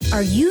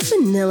Are you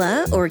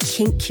vanilla or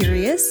kink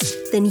curious?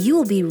 Then you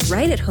will be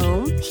right at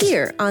home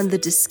here on the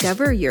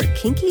Discover Your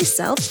Kinky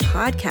Self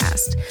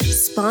podcast,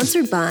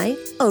 sponsored by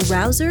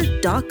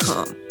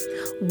Arouser.com.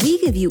 We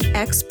give you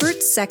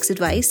expert sex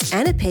advice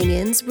and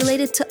opinions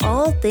related to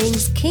all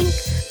things kink,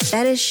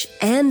 fetish,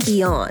 and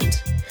beyond.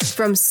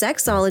 From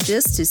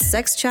sexologists to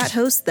sex chat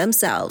hosts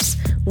themselves,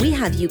 we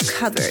have you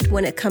covered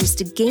when it comes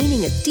to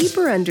gaining a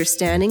deeper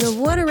understanding of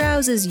what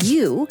arouses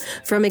you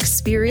from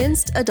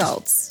experienced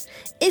adults.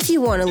 If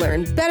you want to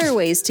learn better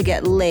ways to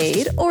get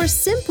laid or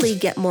simply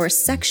get more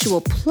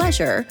sexual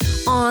pleasure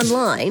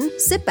online,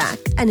 sit back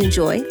and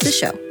enjoy the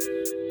show.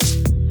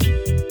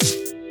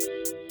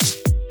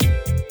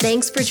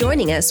 Thanks for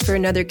joining us for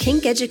another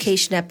kink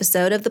education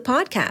episode of the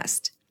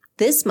podcast.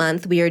 This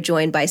month, we are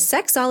joined by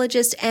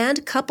sexologist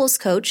and couples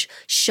coach,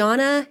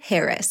 Shauna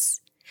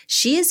Harris.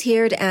 She is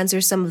here to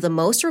answer some of the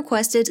most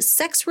requested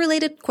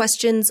sex-related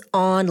questions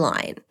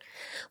online.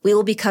 We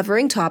will be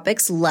covering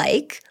topics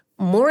like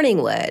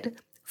morning wood,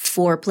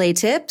 foreplay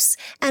tips,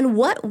 and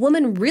what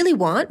women really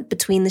want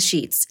between the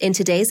sheets in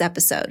today's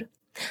episode.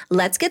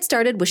 Let's get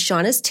started with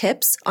Shauna's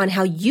tips on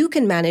how you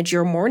can manage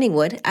your morning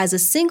wood as a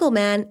single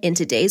man in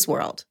today's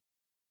world.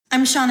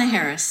 I'm Shauna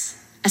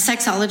Harris, a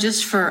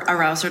sexologist for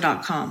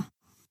Arouser.com.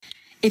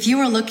 If you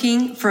are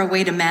looking for a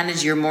way to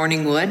manage your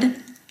morning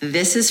wood,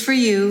 this is for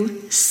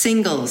you,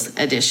 singles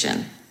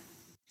edition.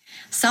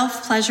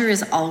 Self-pleasure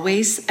is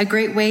always a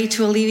great way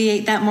to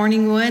alleviate that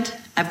morning wood.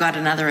 I've got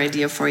another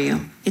idea for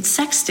you. It's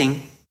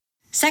sexting.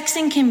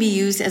 Sexting can be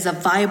used as a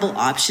viable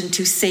option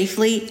to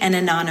safely and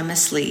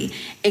anonymously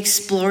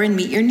explore and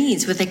meet your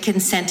needs with a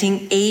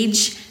consenting,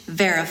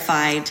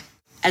 age-verified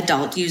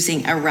adult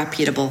using a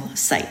reputable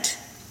site.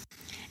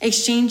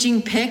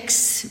 Exchanging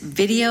pics,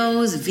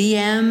 videos,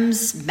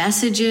 VMs,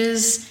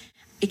 messages,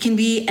 it can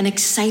be an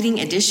exciting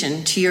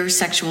addition to your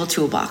sexual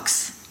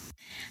toolbox.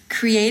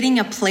 Creating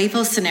a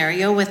playful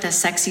scenario with a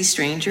sexy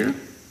stranger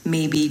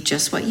may be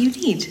just what you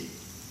need.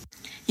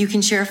 You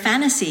can share a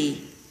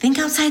fantasy. Think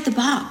outside the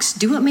box.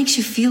 Do what makes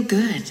you feel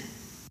good.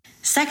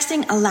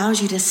 Sexting allows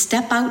you to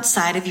step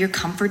outside of your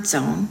comfort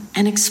zone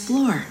and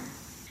explore.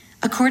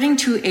 According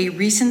to a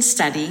recent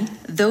study,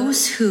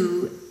 those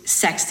who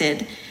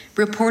sexted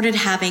reported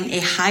having a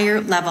higher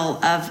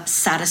level of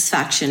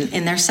satisfaction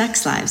in their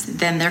sex lives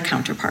than their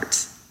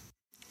counterparts.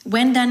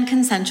 When done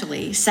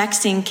consensually,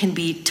 sexting can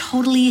be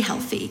totally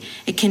healthy.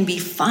 It can be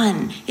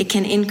fun. It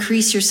can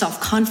increase your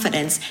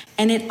self-confidence,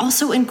 and it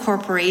also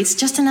incorporates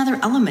just another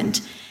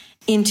element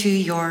into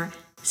your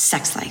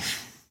sex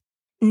life.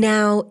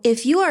 Now,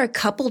 if you are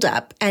coupled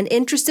up and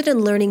interested in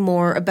learning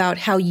more about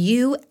how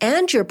you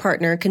and your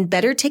partner can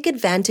better take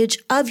advantage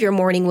of your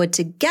morning wood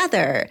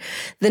together,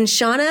 then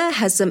Shauna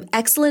has some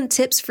excellent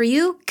tips for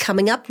you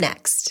coming up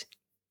next.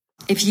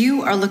 If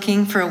you are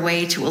looking for a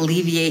way to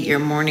alleviate your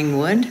morning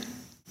wood,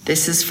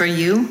 this is for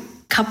you,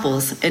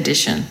 couples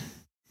edition.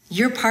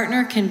 Your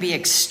partner can be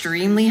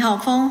extremely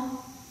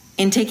helpful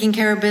in taking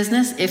care of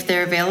business if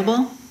they're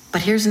available.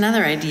 But here's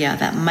another idea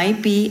that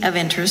might be of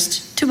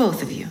interest to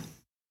both of you.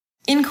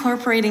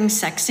 Incorporating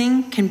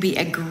sexting can be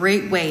a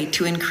great way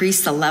to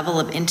increase the level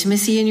of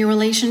intimacy in your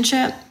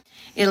relationship.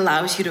 It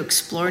allows you to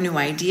explore new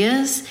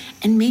ideas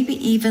and maybe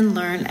even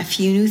learn a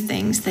few new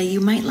things that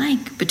you might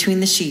like between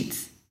the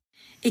sheets.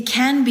 It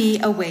can be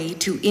a way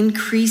to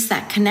increase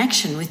that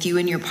connection with you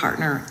and your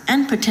partner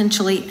and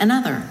potentially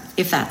another,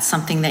 if that's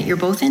something that you're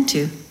both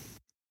into.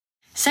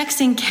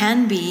 Sexting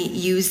can be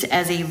used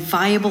as a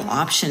viable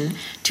option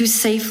to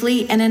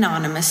safely and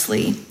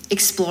anonymously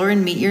explore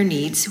and meet your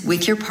needs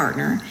with your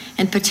partner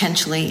and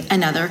potentially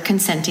another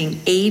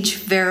consenting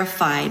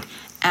age-verified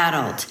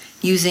adult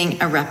using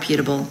a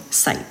reputable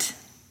site.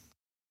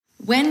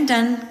 When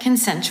done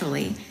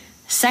consensually,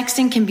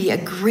 sexting can be a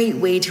great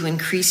way to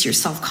increase your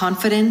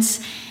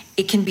self-confidence.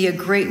 It can be a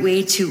great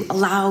way to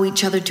allow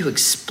each other to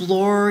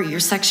explore your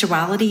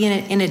sexuality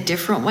in a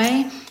different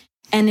way.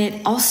 And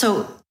it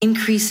also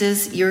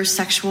increases your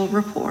sexual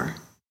rapport.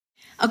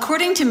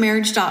 According to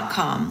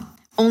Marriage.com,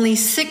 only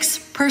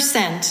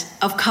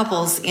 6% of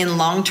couples in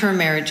long-term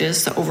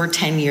marriages, so over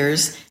 10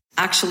 years,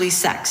 actually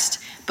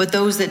sext. But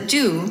those that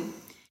do,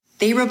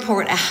 they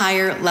report a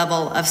higher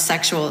level of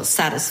sexual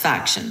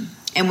satisfaction.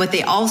 And what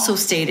they also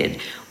stated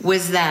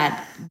was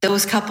that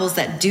those couples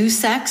that do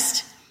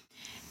sext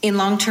in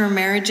long-term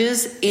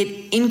marriages,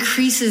 it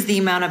increases the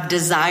amount of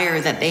desire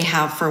that they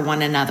have for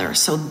one another.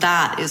 So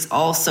that is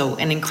also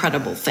an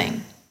incredible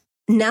thing.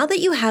 Now that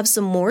you have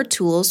some more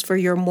tools for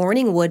your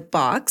morning wood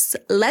box,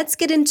 let's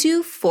get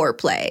into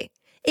foreplay.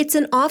 It's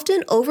an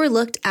often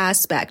overlooked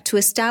aspect to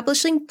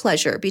establishing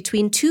pleasure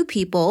between two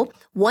people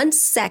once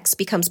sex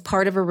becomes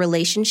part of a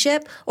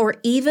relationship or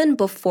even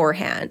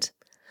beforehand.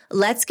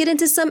 Let's get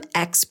into some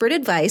expert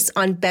advice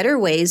on better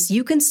ways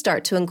you can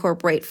start to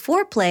incorporate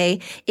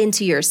foreplay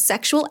into your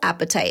sexual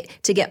appetite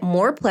to get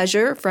more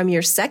pleasure from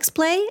your sex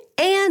play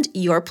and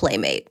your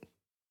playmate.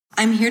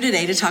 I'm here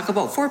today to talk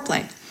about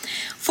foreplay.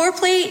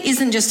 Foreplay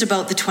isn't just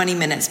about the 20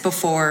 minutes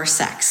before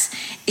sex.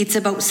 It's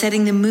about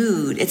setting the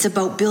mood. It's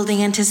about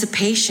building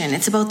anticipation.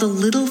 It's about the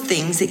little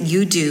things that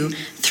you do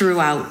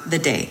throughout the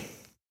day.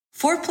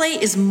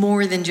 Foreplay is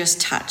more than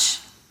just touch.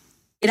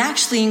 It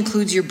actually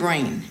includes your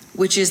brain,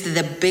 which is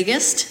the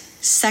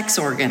biggest sex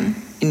organ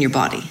in your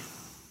body.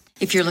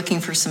 If you're looking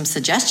for some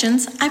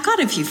suggestions, I've got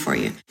a few for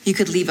you. You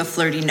could leave a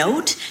flirty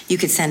note. You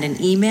could send an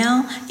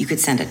email. You could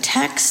send a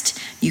text.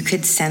 You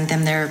could send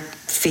them their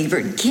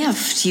favorite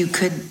gift. You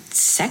could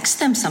sext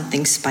them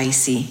something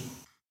spicy.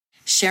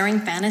 Sharing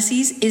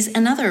fantasies is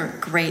another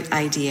great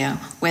idea,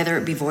 whether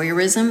it be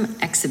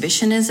voyeurism,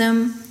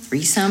 exhibitionism,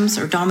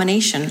 threesomes, or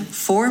domination.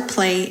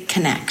 Foreplay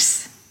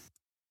connects.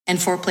 And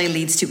foreplay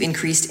leads to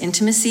increased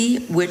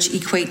intimacy, which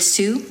equates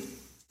to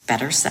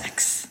better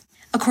sex.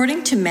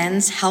 According to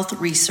Men's Health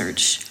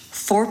research,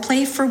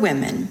 foreplay for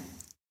women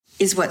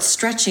is what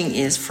stretching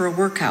is for a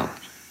workout.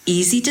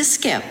 Easy to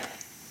skip,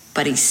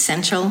 but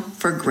essential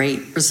for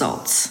great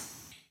results.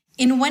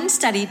 In one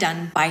study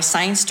done by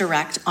Science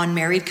Direct on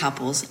married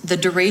couples, the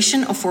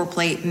duration of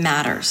foreplay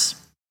matters.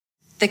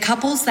 The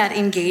couples that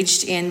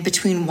engaged in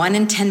between 1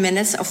 and 10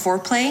 minutes of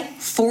foreplay,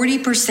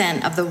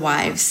 40% of the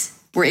wives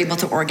were able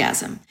to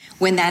orgasm.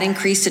 When that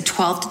increased to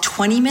 12 to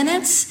 20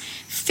 minutes,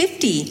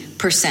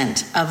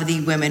 50% of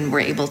the women were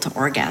able to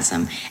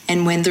orgasm.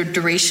 And when the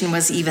duration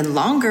was even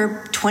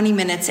longer, 20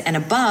 minutes and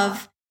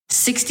above,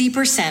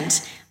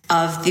 60%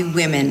 of the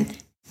women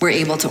were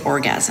able to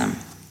orgasm.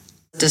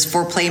 Does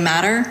foreplay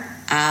matter?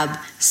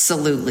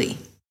 Absolutely.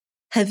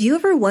 Have you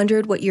ever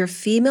wondered what your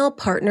female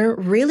partner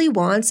really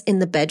wants in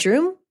the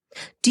bedroom?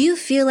 Do you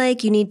feel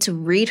like you need to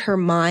read her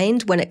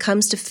mind when it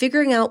comes to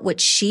figuring out what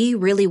she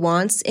really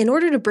wants in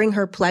order to bring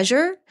her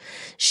pleasure?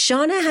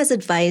 Shauna has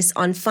advice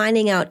on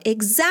finding out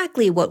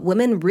exactly what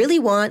women really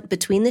want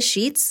between the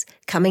sheets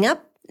coming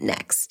up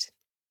next.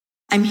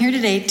 I'm here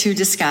today to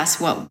discuss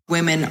what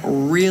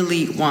women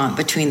really want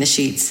between the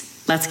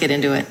sheets. Let's get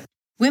into it.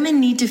 Women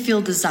need to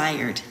feel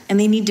desired and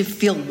they need to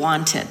feel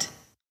wanted.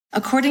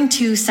 According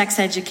to sex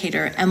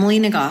educator Emily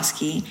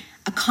Nagoski,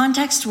 a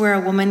context where a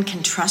woman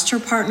can trust her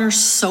partner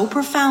so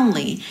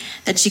profoundly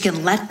that she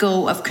can let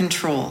go of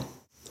control.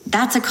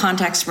 That's a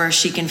context where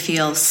she can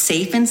feel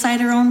safe inside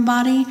her own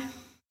body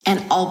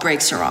and all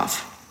brakes are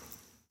off.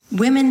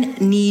 Women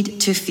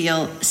need to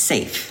feel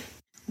safe.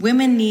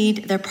 Women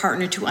need their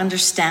partner to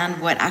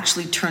understand what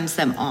actually turns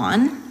them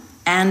on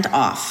and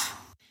off.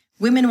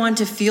 Women want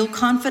to feel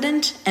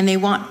confident and they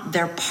want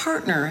their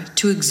partner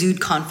to exude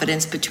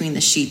confidence between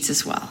the sheets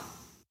as well.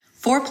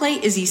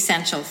 Foreplay is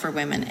essential for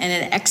women and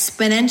it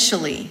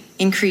exponentially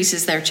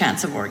increases their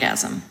chance of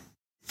orgasm.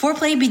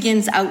 Foreplay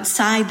begins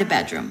outside the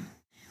bedroom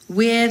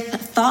with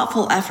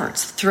thoughtful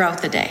efforts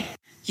throughout the day.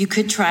 You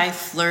could try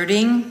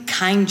flirting,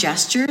 kind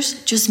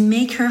gestures, just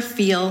make her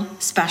feel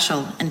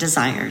special and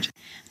desired.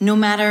 No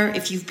matter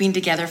if you've been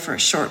together for a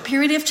short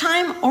period of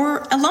time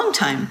or a long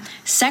time,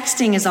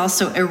 sexting is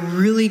also a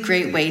really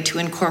great way to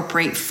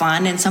incorporate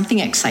fun and something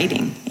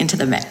exciting into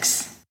the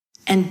mix.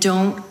 And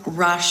don't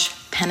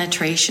rush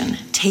penetration.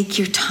 Take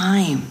your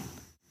time.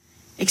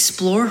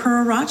 Explore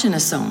her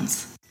erogenous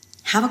zones.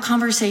 Have a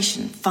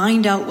conversation.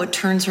 Find out what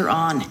turns her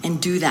on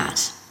and do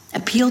that.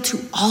 Appeal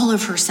to all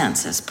of her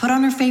senses. Put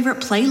on her favorite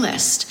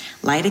playlist.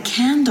 Light a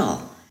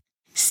candle.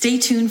 Stay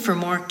tuned for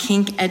more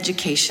kink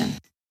education.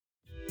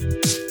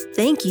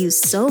 Thank you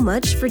so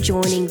much for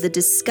joining the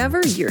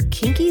Discover Your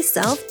Kinky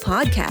Self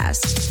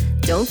podcast.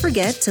 Don't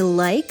forget to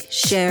like,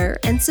 share,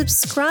 and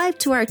subscribe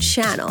to our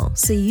channel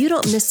so you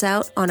don't miss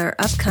out on our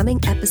upcoming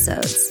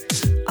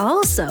episodes.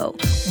 Also,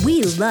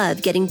 we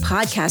love getting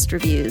podcast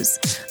reviews.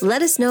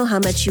 Let us know how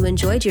much you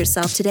enjoyed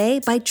yourself today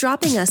by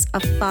dropping us a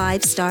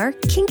 5-star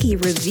kinky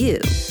review.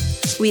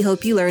 We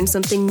hope you learned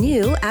something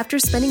new after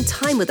spending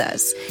time with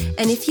us.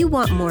 And if you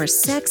want more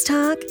sex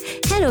talk,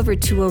 head over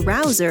to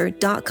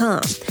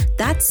arousr.com.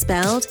 That's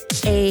spelled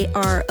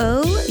AROUSR.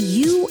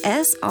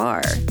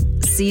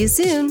 See you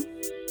soon.